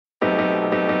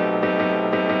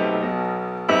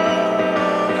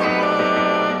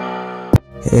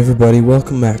Hey everybody,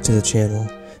 welcome back to the channel,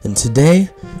 and today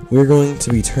we're going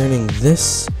to be turning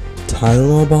this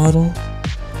Tylenol bottle,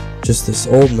 just this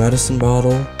old medicine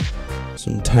bottle,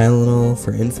 some Tylenol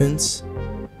for infants.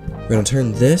 We're going to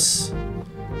turn this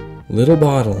little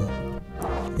bottle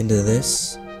into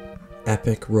this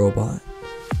epic robot.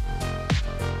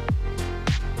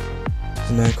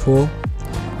 Isn't that cool?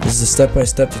 This is a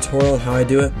step-by-step tutorial on how I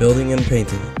do it, building and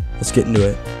painting. Let's get into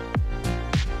it.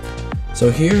 So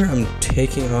here I'm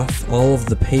taking off all of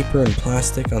the paper and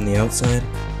plastic on the outside.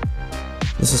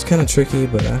 This is kind of tricky,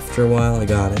 but after a while I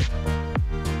got it.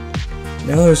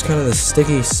 Now there's kind of this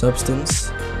sticky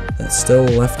substance that's still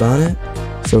left on it.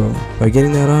 So by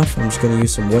getting that off, I'm just going to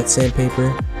use some wet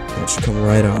sandpaper and it should come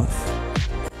right off.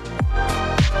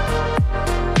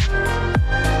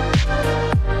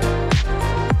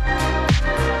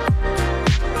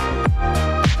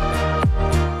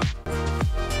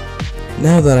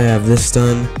 Now that I have this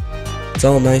done, it's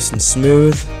all nice and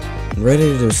smooth and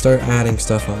ready to start adding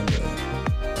stuff onto it.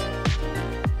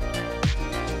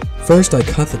 First I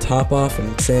cut the top off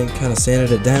and kind of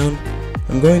sanded it down.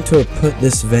 I'm going to put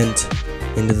this vent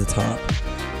into the top.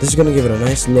 This is going to give it a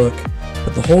nice look,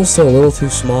 but the hole's still a little too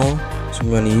small, so I'm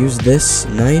going to use this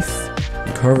knife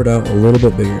and carve it out a little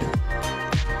bit bigger.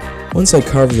 Once I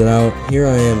carved it out, here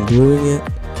I am gluing it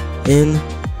in.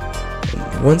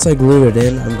 Once I glued it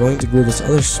in, I'm going to glue this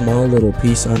other small little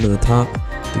piece onto the top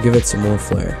to give it some more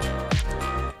flair.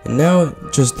 And now,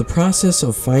 just the process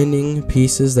of finding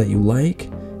pieces that you like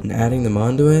and adding them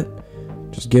onto it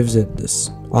just gives it this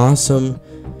awesome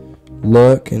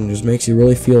look and just makes you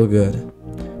really feel good.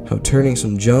 How turning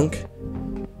some junk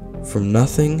from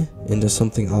nothing into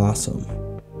something awesome.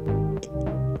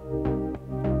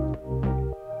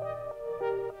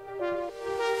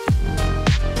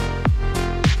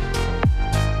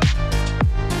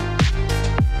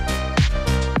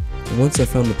 Once I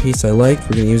found the piece I liked,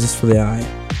 we're going to use this for the eye.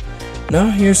 Now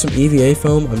here's some EVA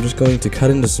foam. I'm just going to cut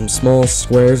into some small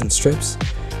squares and strips.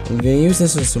 I'm going to use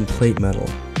this as some plate metal.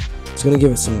 It's going to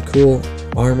give it some cool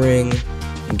armoring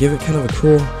and give it kind of a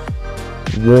cool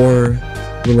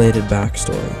war-related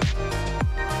backstory.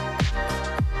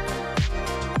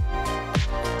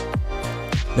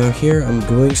 Now here I'm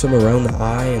gluing some around the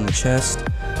eye and the chest,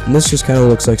 and this just kind of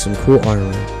looks like some cool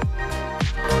armor.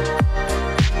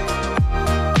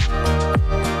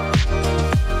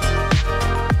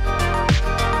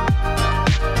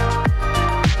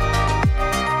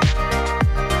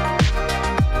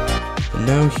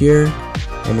 Now here,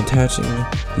 I'm attaching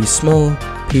these small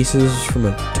pieces from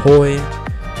a toy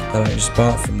that I just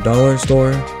bought from Dollar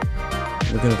Store.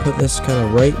 We're going to put this kind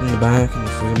of right in the back, and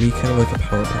it's going to be kind of like a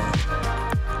power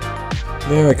pack.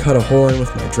 There I cut a hole in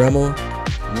with my Dremel.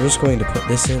 I'm just going to put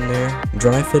this in there,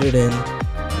 dry fit it in,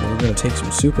 and then we're going to take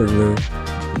some super glue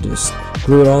and just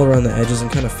glue it all around the edges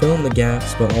and kind of fill in the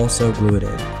gaps, but also glue it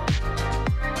in.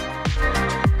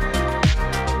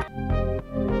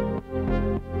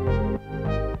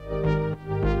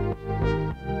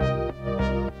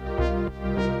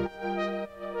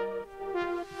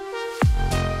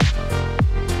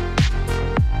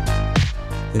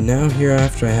 And now here,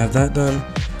 after I have that done,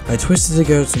 I twisted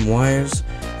together some wires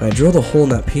and I drilled a hole in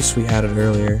that piece we added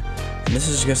earlier, and this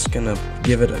is just going to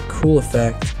give it a cool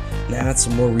effect and add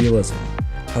some more realism,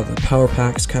 how the power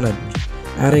pack's kind of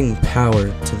adding power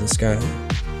to the sky.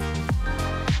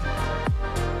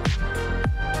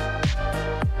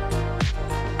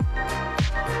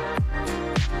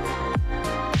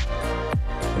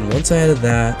 And once I added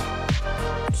that,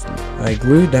 I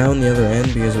glued down the other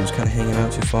end because it was kind of hanging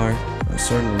out too far. It's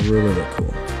starting to really look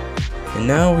cool. And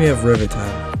now we have rivet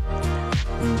time.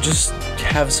 We just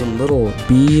have some little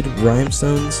bead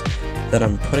rhinestones that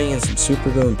I'm putting in some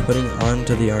super glue and putting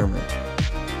onto the armor.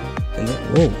 And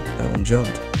then, whoa, that one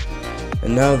jumped.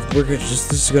 And now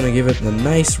this is going to give it a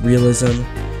nice realism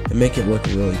and make it look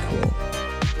really cool.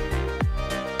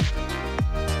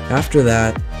 After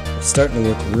that, it's starting to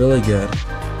look really good.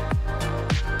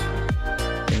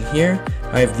 And here,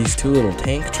 I have these two little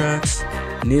tank tracks.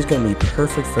 And these are going to be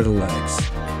perfect for the legs.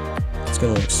 It's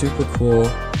going to look super cool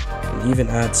and even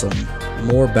add some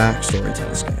more backstory to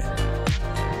this guy.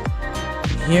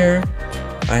 And here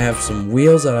I have some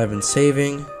wheels that I've been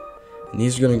saving, and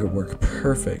these are going to work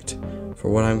perfect for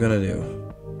what I'm going to do.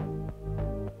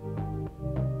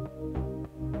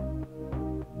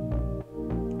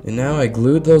 And now I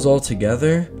glued those all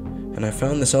together, and I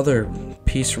found this other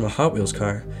piece from a Hot Wheels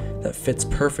car that fits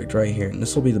perfect right here, and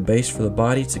this will be the base for the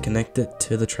body to connect it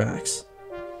to the tracks.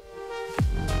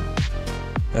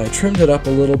 I trimmed it up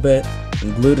a little bit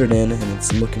and glued it in, and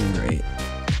it's looking great.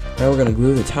 Now we're going to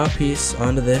glue the top piece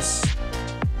onto this,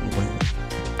 and wham.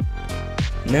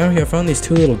 Now here I found these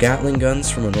two little Gatling guns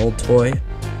from an old toy.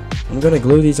 I'm going to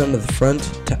glue these onto the front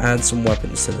to add some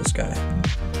weapons to this guy.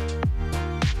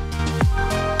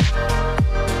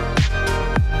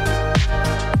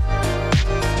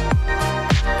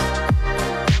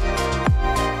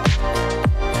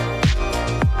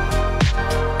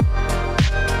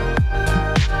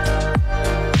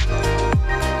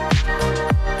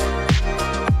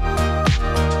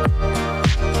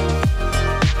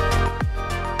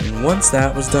 Once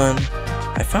that was done,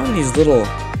 I found these little,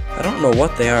 I don't know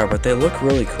what they are, but they look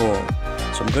really cool.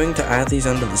 So I'm going to add these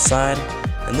onto the side,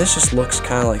 and this just looks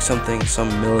kind of like something some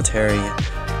military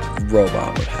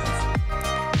robot would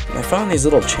have. And I found these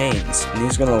little chains, and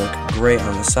these are going to look great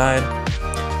on the side.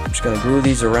 I'm just going to glue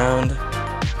these around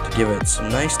to give it some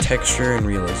nice texture and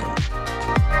realism.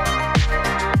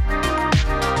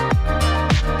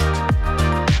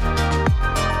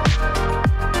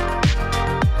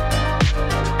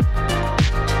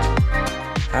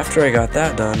 After I got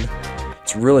that done,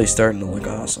 it's really starting to look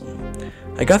awesome.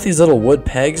 I got these little wood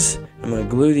pegs. I'm going to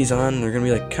glue these on, and they're going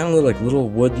to be like kind of like little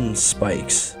wooden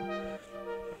spikes.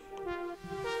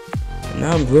 And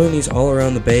now I'm gluing these all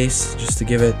around the base just to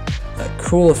give it that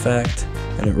cool effect,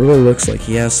 and it really looks like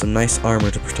he has some nice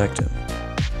armor to protect him.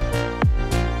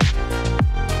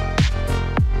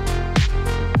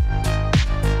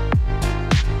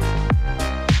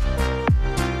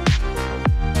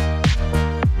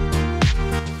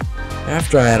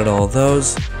 After I added all of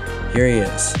those, here he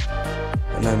is.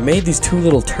 And I made these two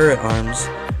little turret arms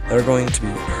that are going to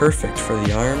be perfect for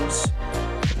the arms.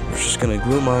 We're just going to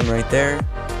glue them on right there,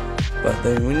 but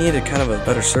then we needed kind of a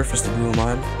better surface to glue them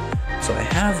on. So I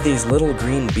have these little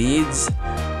green beads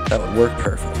that would work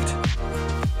perfect.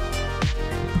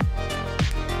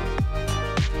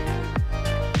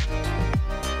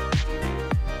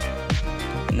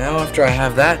 And now after I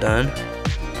have that done,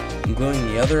 I'm gluing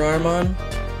the other arm on.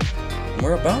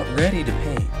 We're about ready to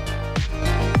paint.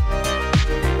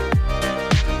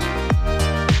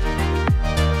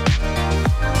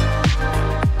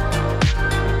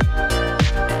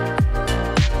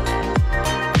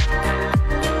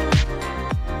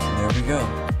 And there we go.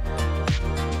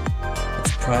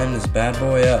 Let's prime this bad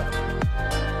boy up.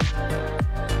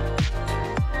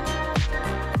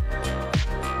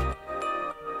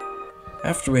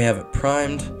 After we have it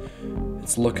primed,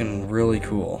 it's looking really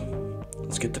cool.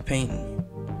 Let's get to painting.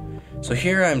 So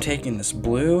here I'm taking this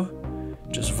blue,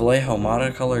 just Vallejo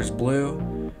Colors blue.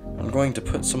 I'm going to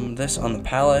put some of this on the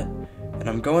palette, and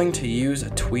I'm going to use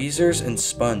a tweezers and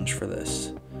sponge for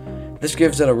this. This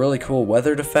gives it a really cool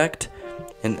weathered effect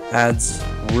and adds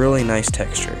really nice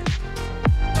texture.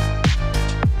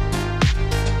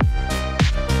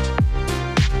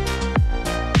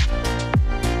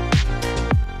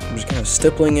 I'm just kind of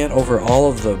stippling it over all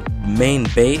of the main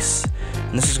base,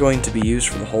 and this is going to be used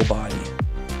for the whole body.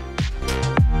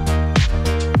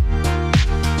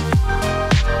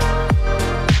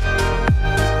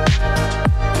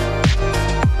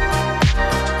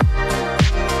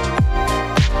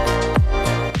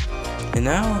 And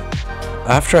now,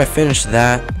 after I finish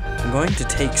that, I'm going to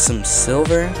take some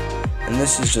silver, and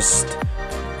this is just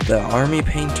the Army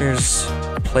Painter's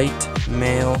plate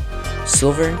mail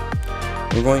silver.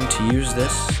 We're going to use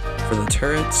this for the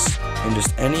turrets, and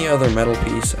just any other metal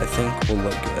piece I think will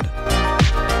look good.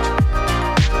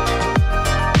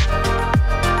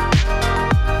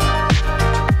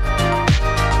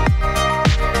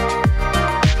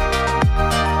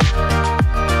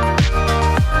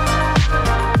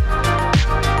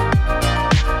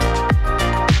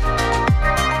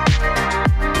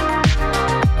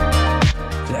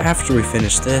 After we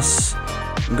finish this,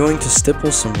 I'm going to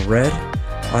stipple some red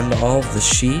onto all of the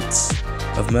sheets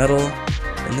of metal,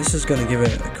 and this is going to give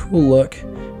it a cool look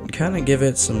and kind of give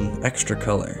it some extra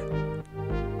color.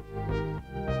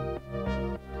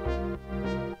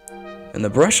 And the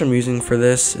brush I'm using for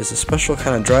this is a special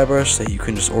kind of dry brush that you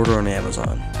can just order on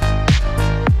Amazon.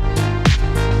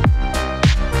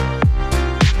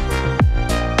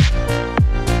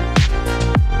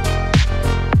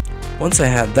 Once I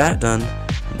had that done,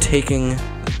 I'm taking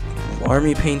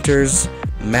Army Painter's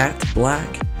matte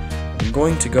black. I'm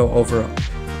going to go over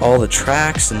all the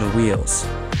tracks and the wheels.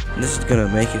 And this is going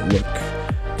to make it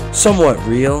look somewhat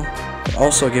real, but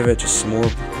also give it just some more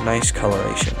nice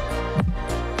coloration.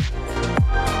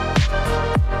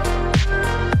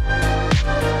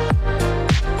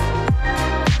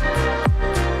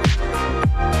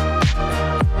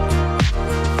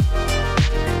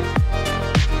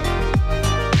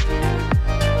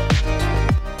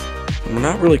 I'm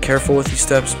not really careful with these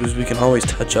steps because we can always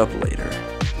touch up later.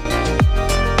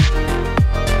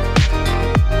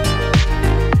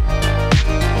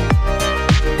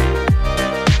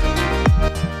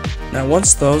 Now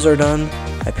once those are done,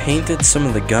 I painted some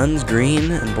of the guns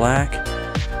green and black.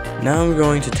 Now I'm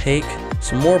going to take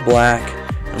some more black.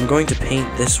 I'm going to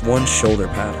paint this one shoulder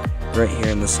pad right here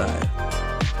in the side.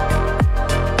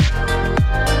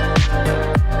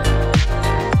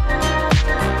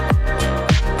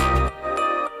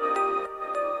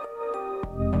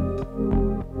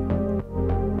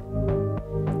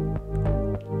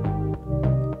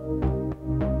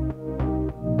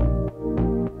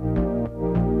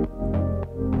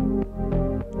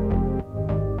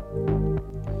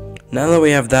 Now that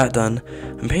we have that done,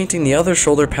 I'm painting the other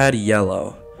shoulder pad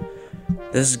yellow.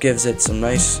 This gives it some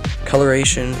nice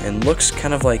coloration and looks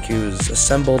kind of like it was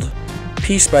assembled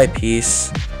piece by piece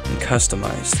and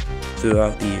customized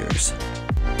throughout the years.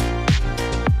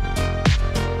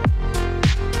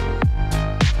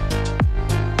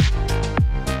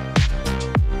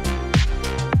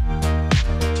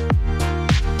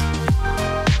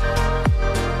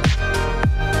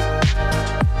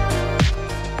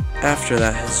 After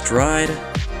that has dried,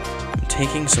 I'm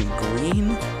taking some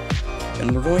green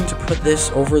and we're going to put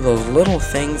this over those little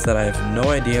things that I have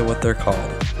no idea what they're called.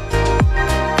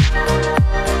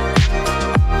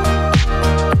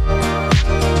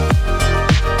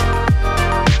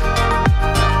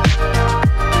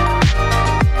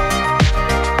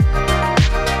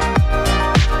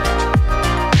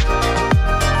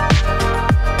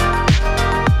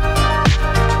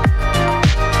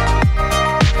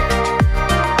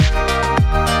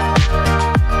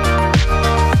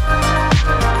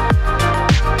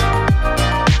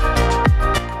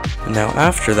 Now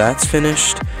after that's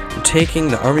finished, I'm taking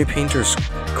the Army Painter's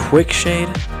Quick Shade,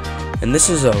 and this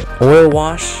is an oil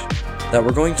wash that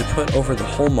we're going to put over the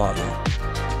whole model.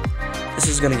 This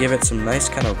is going to give it some nice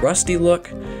kind of rusty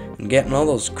look and get in all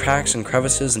those cracks and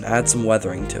crevices and add some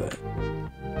weathering to it.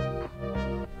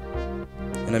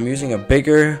 And I'm using a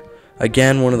bigger,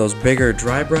 again one of those bigger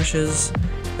dry brushes,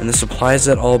 and this applies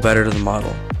it all better to the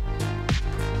model.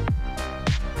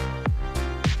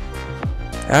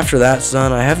 After that's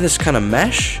done, I have this kind of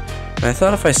mesh, and I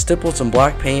thought if I stippled some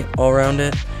black paint all around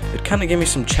it, it'd kind of give me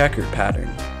some checkered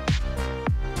pattern.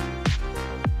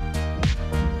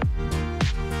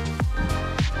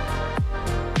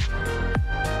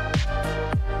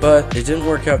 But it didn't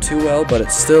work out too well, but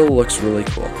it still looks really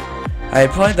cool. I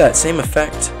applied that same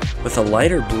effect with a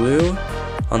lighter blue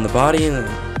on the body, and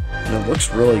it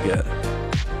looks really good.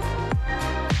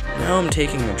 Now I'm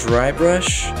taking a dry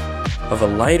brush of a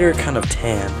lighter kind of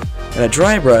tan. And a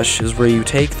dry brush is where you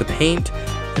take the paint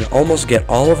and almost get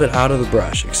all of it out of the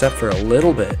brush except for a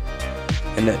little bit,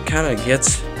 and it kind of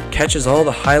catches all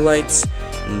the highlights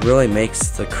and really makes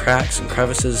the cracks and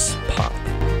crevices pop.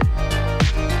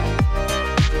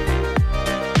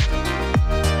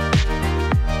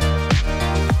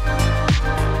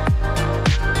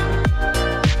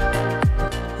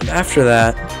 And after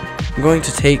that, I'm going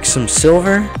to take some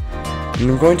silver and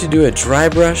I'm going to do a dry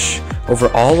brush over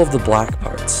all of the black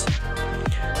parts.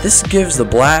 This gives the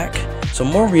black some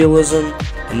more realism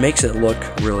and makes it look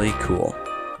really cool.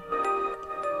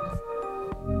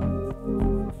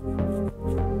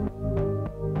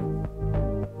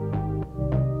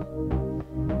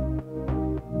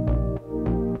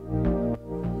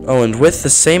 Oh, and with the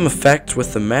same effect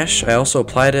with the mesh, I also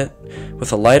applied it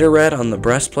with a lighter red on the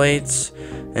breastplates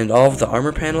and all of the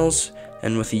armor panels,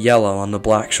 and with yellow on the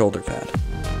black shoulder pad.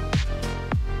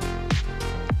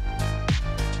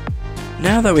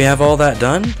 Now that we have all that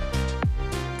done,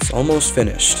 it's almost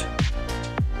finished.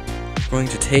 I'm going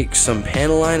to take some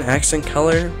Panaline accent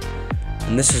color,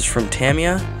 and this is from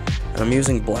Tamiya, and I'm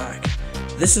using black.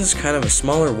 This is kind of a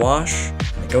smaller wash,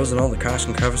 and it goes in all the cracks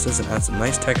and crevices and adds some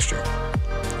nice texture.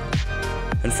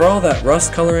 And for all that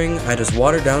rust coloring, I just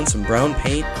watered down some brown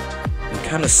paint and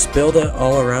kind of spilled it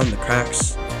all around the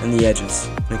cracks and the edges,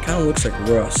 and it kind of looks like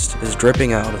rust is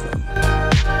dripping out of them.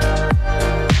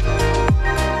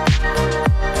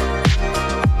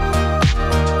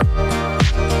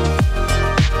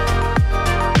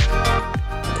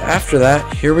 After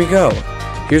that, here we go.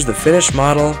 Here's the finished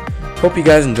model. Hope you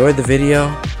guys enjoyed the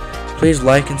video. Please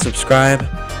like and subscribe.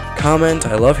 Comment.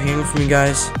 I love hearing from you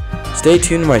guys. Stay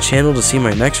tuned to my channel to see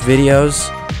my next videos,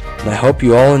 and I hope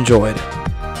you all enjoyed.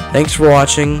 Thanks for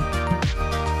watching.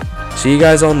 See you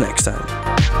guys all next time.